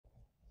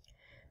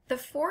The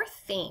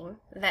fourth theme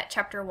that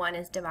chapter 1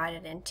 is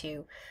divided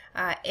into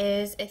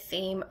is a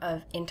theme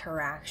of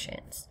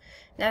interactions.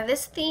 Now,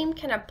 this theme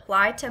can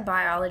apply to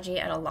biology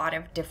at a lot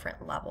of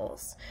different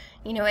levels.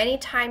 You know,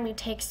 anytime you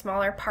take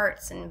smaller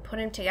parts and put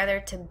them together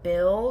to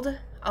build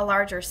a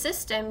larger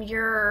system,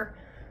 you're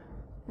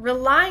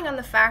relying on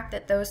the fact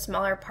that those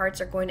smaller parts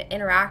are going to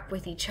interact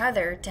with each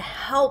other to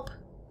help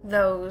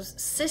those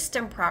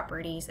system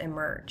properties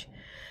emerge.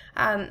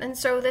 And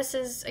so this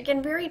is,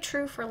 again, very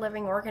true for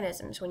living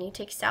organisms. When you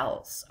take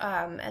cells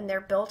and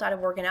they're built out of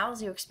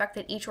organelles, you expect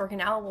that each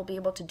organelle will be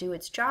able to do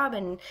its job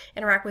and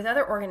interact with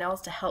other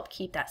organelles to help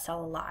keep that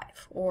cell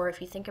alive. Or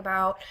if you think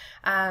about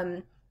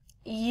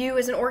you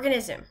as an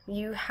organism,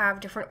 you have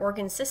different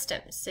organ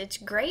systems. It's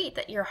great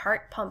that your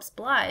heart pumps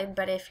blood,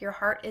 but if your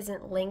heart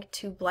isn't linked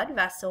to blood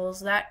vessels,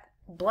 that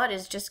blood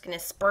is just going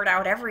to spurt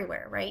out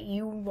everywhere, right?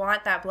 You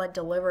want that blood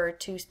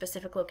delivered to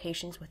specific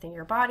locations within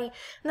your body,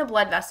 and the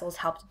blood vessels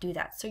help to do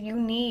that. So you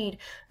need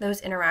those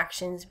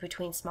interactions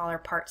between smaller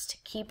parts to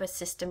keep a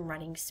system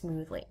running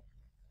smoothly.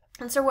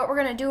 And so what we're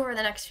going to do over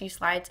the next few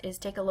slides is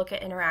take a look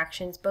at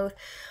interactions both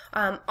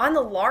on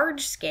the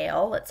large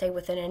scale, let's say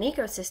within an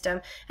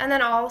ecosystem, and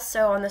then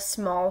also on the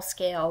small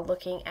scale,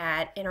 looking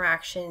at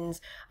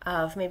interactions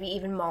of maybe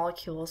even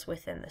molecules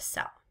within the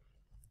cell.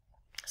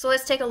 So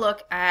let's take a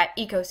look at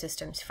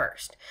ecosystems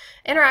first.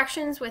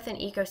 Interactions within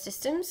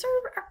ecosystems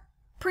are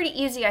pretty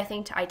easy, I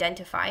think, to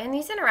identify, and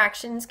these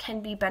interactions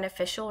can be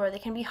beneficial or they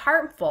can be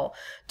harmful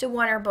to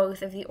one or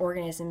both of the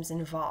organisms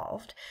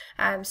involved.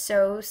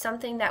 So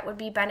something that would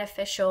be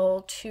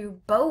beneficial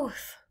to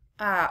both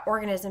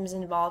organisms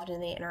involved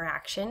in the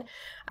interaction,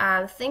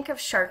 think of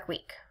Shark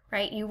Week.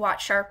 Right? You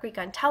watch Shark Week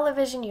on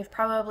television, you've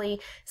probably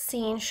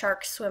seen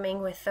sharks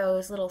swimming with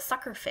those little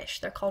sucker fish.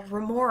 They're called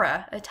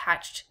remora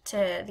attached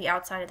to the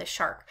outside of the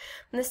shark.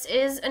 And this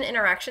is an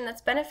interaction that's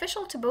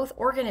beneficial to both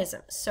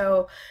organisms.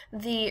 So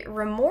the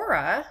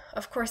remora,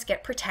 of course,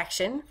 get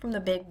protection from the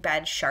big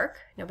bad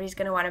shark. Nobody's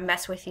going to want to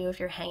mess with you if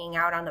you're hanging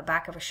out on the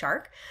back of a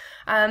shark.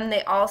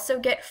 They also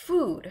get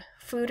food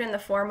in the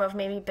form of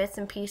maybe bits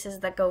and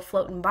pieces that go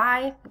floating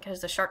by because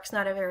the shark's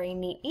not a very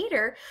neat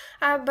eater,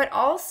 but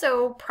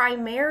also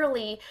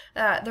primarily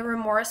the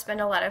remora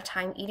spend a lot of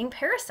time eating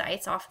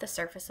parasites off the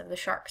surface of the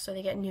shark, so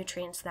they get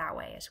nutrients that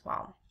way as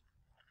well.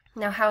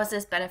 Now, how is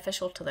this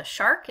beneficial to the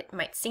shark? It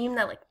might seem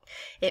that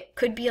it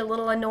could be a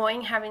little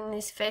annoying having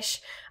these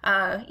fish,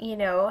 you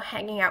know,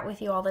 hanging out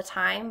with you all the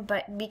time,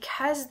 but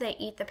because they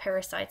eat the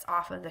parasites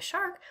off of the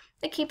shark,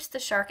 it keeps the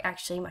shark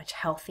actually much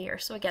healthier.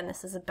 So again,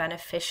 this is a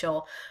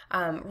beneficial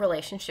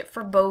relationship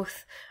for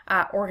both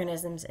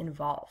organisms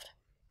involved.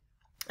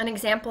 An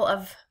example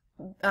of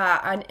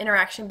an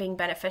interaction being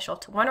beneficial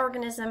to one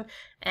organism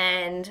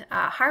and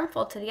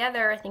harmful to the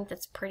other, I think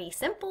that's pretty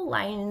simple.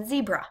 Lion and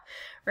zebra,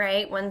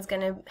 right? One's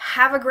going to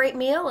have a great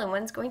meal and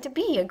one's going to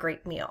be a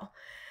great meal.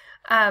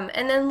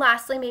 And then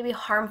lastly, maybe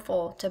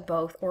harmful to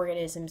both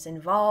organisms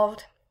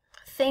involved.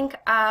 Think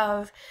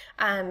of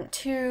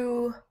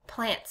two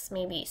plants,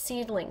 maybe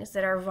seedlings,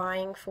 that are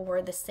vying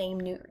for the same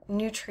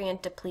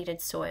nutrient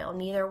depleted soil.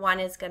 Neither one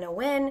is going to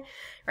win,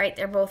 right?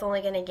 They're both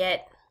only going to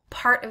get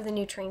part of the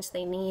nutrients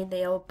they need.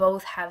 They'll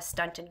both have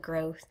stunted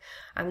growth,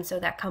 so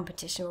that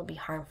competition will be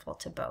harmful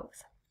to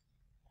both.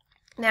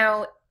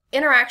 Now,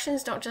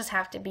 interactions don't just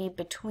have to be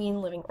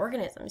between living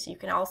organisms. You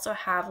can also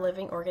have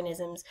living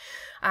organisms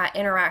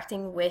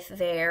interacting with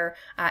their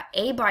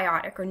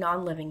abiotic or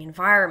non-living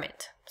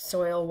environment,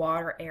 soil,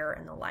 water, air,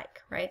 and the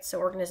like, right? So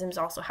organisms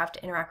also have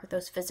to interact with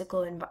those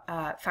physical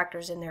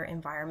factors in their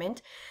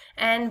environment,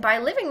 and by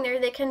living there,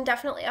 they can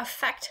definitely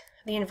affect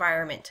the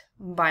environment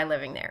by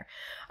living there.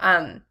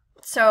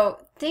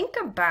 So think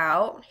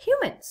about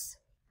humans,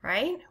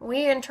 right?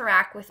 We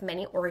interact with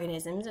many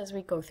organisms as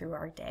we go through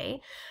our day.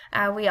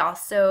 We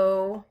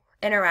also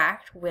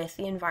interact with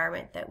the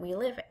environment that we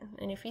live in.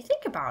 And if you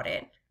think about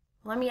it,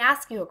 let me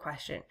ask you a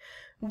question.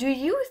 Do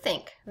you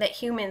think that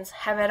humans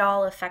have at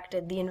all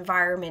affected the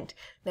environment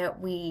that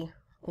we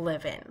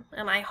live in?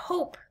 And I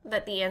hope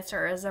that the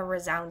answer is a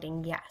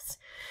resounding yes.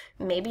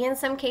 Maybe in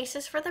some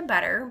cases for the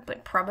better,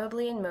 but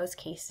probably in most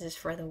cases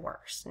for the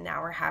worse.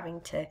 Now we're having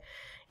to,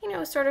 you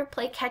know, sort of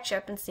play catch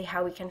up and see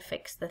how we can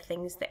fix the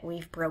things that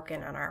we've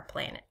broken on our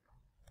planet.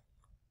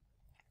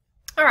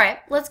 All right,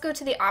 let's go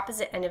to the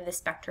opposite end of the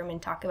spectrum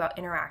and talk about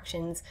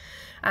interactions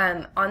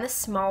on the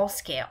small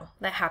scale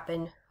that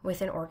happen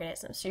within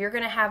organisms. So you're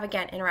going to have,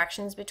 again,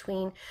 interactions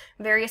between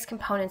various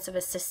components of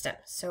a system.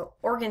 So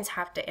organs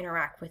have to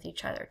interact with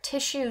each other.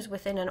 Tissues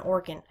within an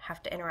organ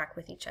have to interact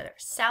with each other.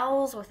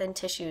 Cells within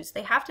tissues,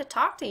 they have to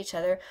talk to each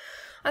other.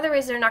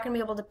 Otherwise, they're not going to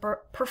be able to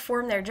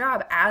perform their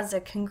job as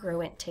a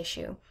congruent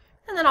tissue.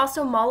 And then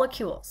also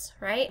molecules,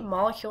 right?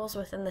 Molecules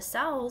within the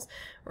cells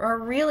are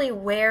really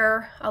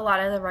where a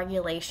lot of the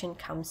regulation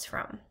comes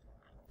from.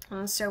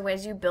 So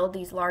as you build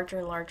these larger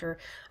and larger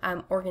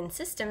organ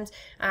systems,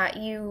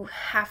 you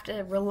have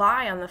to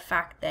rely on the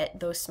fact that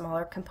those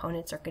smaller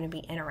components are going to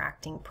be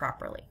interacting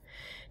properly.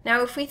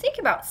 Now, if we think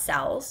about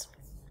cells,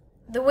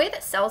 the way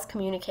that cells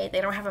communicate,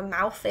 they don't have a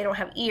mouth, they don't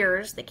have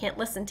ears, they can't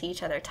listen to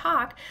each other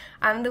talk.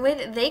 The way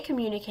that they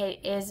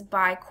communicate is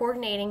by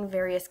coordinating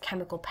various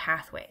chemical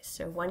pathways.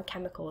 So one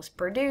chemical is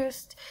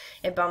produced,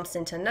 it bumps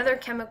into another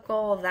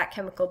chemical, that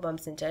chemical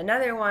bumps into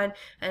another one,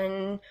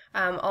 and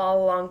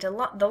all along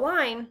the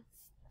line,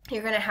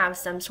 you're going to have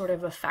some sort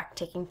of effect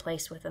taking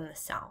place within the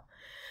cell.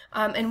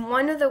 And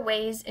one of the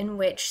ways in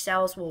which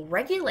cells will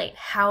regulate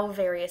how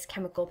various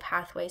chemical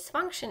pathways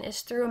function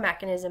is through a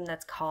mechanism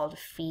that's called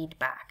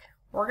feedback.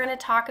 We're going to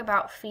talk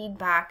about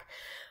feedback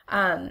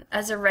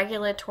as a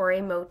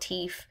regulatory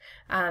motif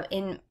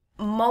in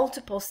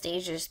multiple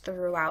stages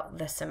throughout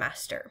the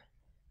semester.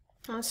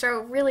 And so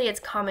really it's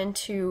common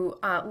to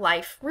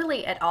life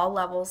really at all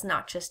levels,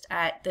 not just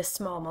at this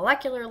small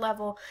molecular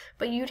level,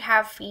 but you'd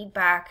have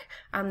feedback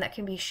that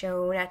can be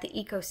shown at the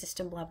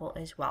ecosystem level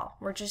as well.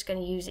 We're just going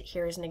to use it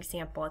here as an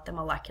example at the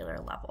molecular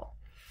level.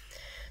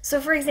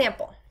 So for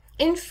example,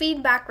 in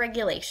feedback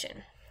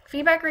regulation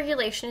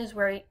is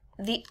where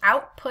the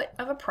output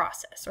of a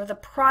process or the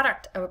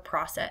product of a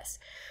process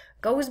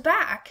goes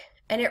back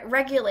and it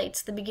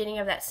regulates the beginning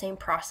of that same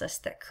process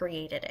that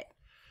created it.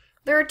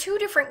 There are two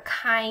different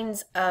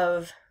kinds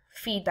of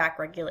feedback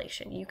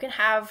regulation. You can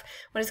have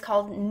what is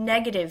called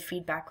negative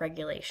feedback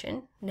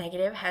regulation.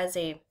 Negative has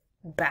a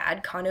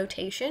bad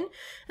connotation,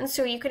 and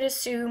so you could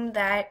assume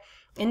that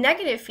in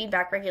negative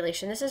feedback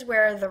regulation, this is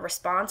where the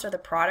response or the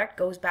product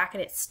goes back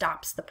and it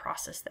stops the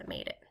process that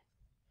made it.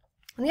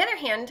 On the other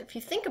hand, if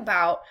you think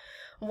about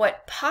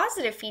what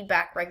positive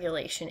feedback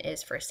regulation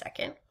is for a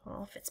second,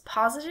 well, if it's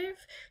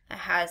positive, that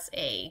has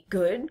a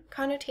good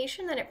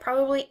connotation, then it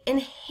probably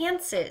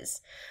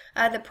enhances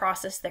the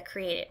process that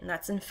created it, and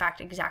that's in fact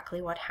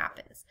exactly what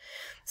happens.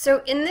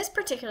 So in this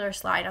particular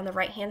slide on the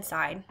right hand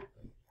side,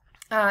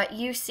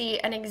 you see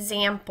an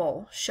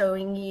example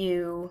showing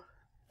you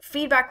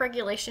feedback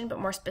regulation, but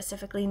more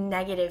specifically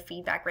negative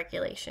feedback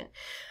regulation.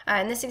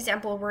 In this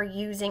example, we're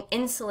using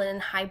insulin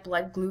and high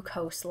blood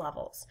glucose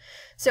levels.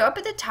 So up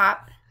at the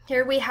top,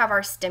 here we have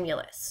our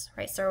stimulus,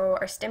 right? So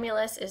our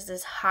stimulus is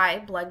this high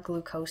blood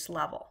glucose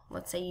level.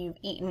 Let's say you've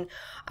eaten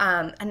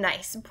a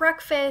nice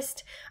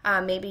breakfast,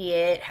 maybe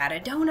it had a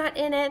donut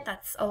in it,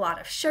 that's a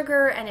lot of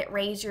sugar, and it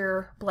raised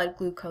your blood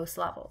glucose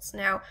levels.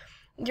 Now,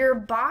 your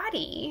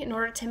body, in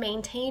order to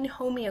maintain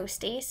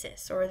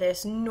homeostasis or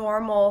this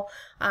normal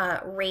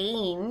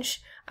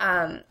range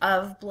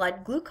of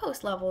blood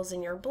glucose levels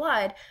in your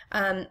blood,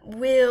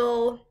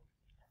 will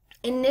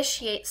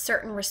initiate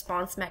certain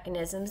response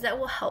mechanisms that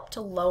will help to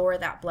lower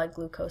that blood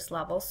glucose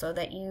level so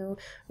that you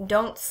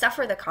don't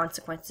suffer the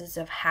consequences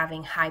of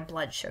having high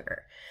blood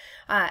sugar.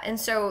 And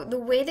so the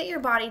way that your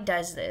body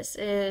does this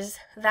is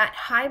that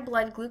high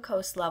blood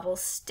glucose level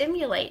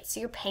stimulates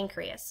your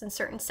pancreas and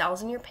certain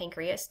cells in your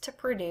pancreas to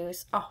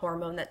produce a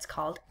hormone that's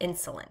called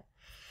insulin.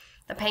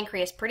 The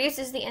pancreas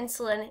produces the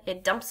insulin,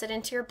 it dumps it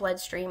into your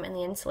bloodstream, and the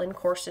insulin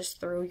courses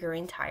through your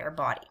entire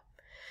body.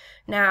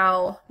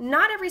 Now,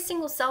 not every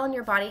single cell in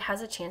your body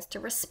has a chance to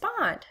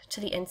respond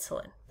to the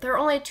insulin. There are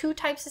only two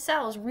types of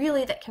cells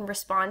really that can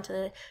respond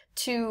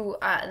to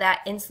that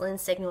insulin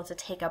signal to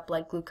take up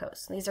blood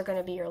glucose. These are going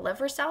to be your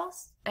liver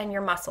cells and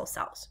your muscle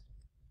cells.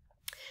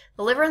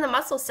 The liver and the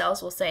muscle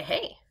cells will say,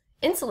 hey,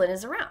 insulin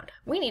is around.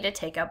 We need to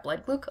take up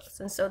blood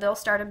glucose. And so they'll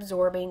start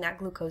absorbing that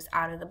glucose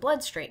out of the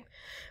bloodstream.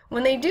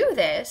 When they do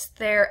this,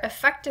 they're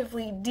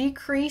effectively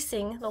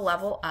decreasing the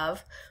level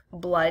of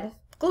blood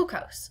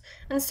glucose.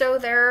 And so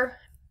they're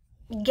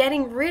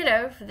getting rid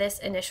of this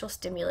initial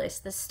stimulus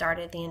that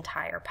started the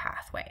entire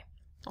pathway.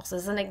 This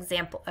is an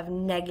example of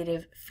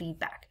negative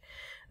feedback.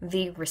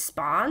 The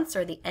response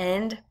or the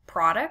end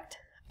product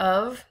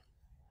of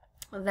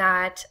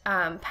that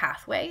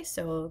pathway,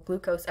 so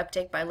glucose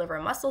uptake by liver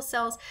and muscle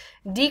cells,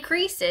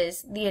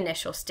 decreases the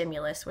initial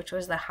stimulus, which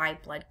was the high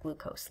blood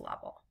glucose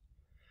level.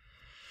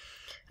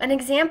 An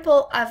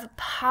example of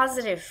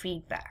positive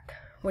feedback,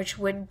 which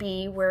would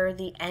be where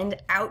the end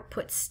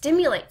output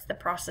stimulates the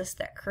process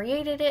that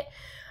created it.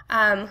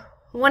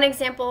 One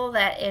example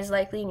that is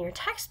likely in your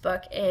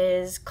textbook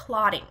is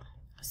clotting.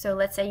 So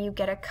let's say you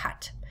get a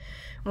cut.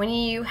 When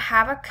you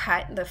have a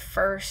cut, the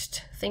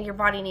first thing your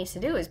body needs to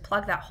do is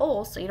plug that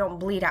hole so you don't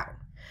bleed out.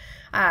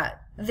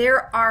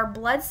 There are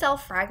blood cell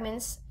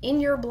fragments in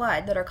your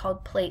blood that are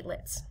called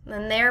platelets,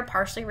 and they're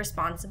partially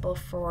responsible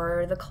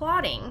for the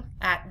clotting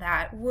at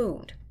that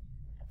wound.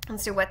 And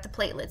so what the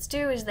platelets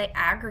do is they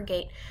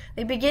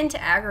begin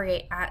to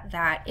aggregate at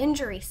that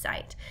injury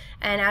site.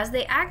 And as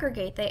they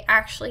aggregate, they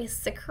actually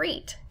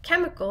secrete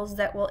chemicals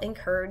that will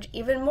encourage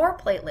even more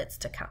platelets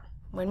to come.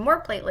 When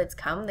more platelets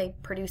come, they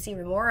produce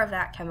even more of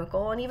that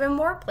chemical, and even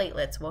more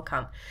platelets will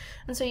come.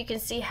 And so you can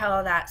see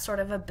how that's sort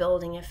of a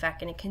building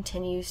effect, and it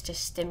continues to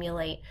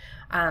stimulate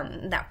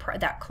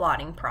that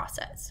clotting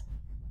process.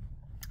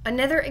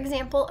 Another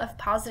example of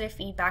positive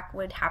feedback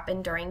would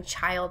happen during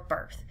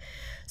childbirth.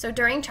 So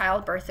during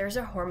childbirth, there's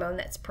a hormone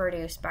that's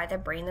produced by the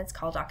brain that's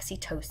called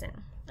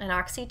oxytocin. And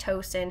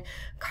oxytocin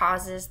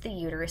causes the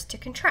uterus to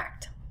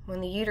contract.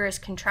 When the uterus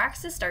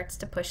contracts, it starts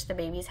to push the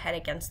baby's head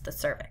against the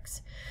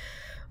cervix.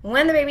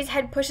 When the baby's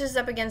head pushes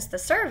up against the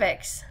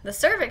cervix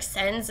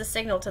sends a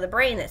signal to the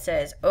brain that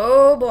says,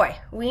 oh boy,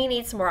 we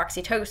need some more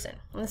oxytocin.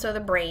 And so the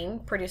brain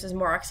produces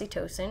more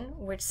oxytocin,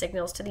 which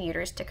signals to the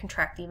uterus to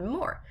contract even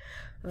more.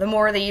 The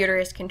more the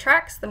uterus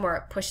contracts, the more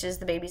it pushes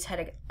the baby's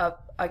head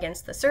up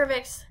against the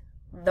cervix,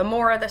 the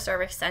more the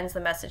cervix sends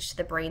the message to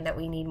the brain that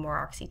we need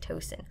more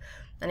oxytocin.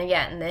 And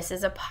again, this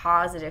is a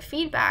positive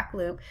feedback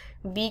loop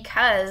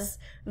because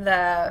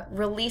the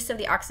release of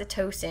the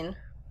oxytocin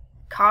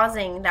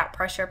causing that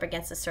pressure up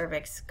against the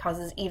cervix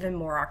causes even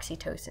more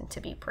oxytocin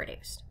to be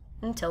produced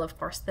until, of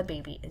course, the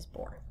baby is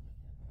born.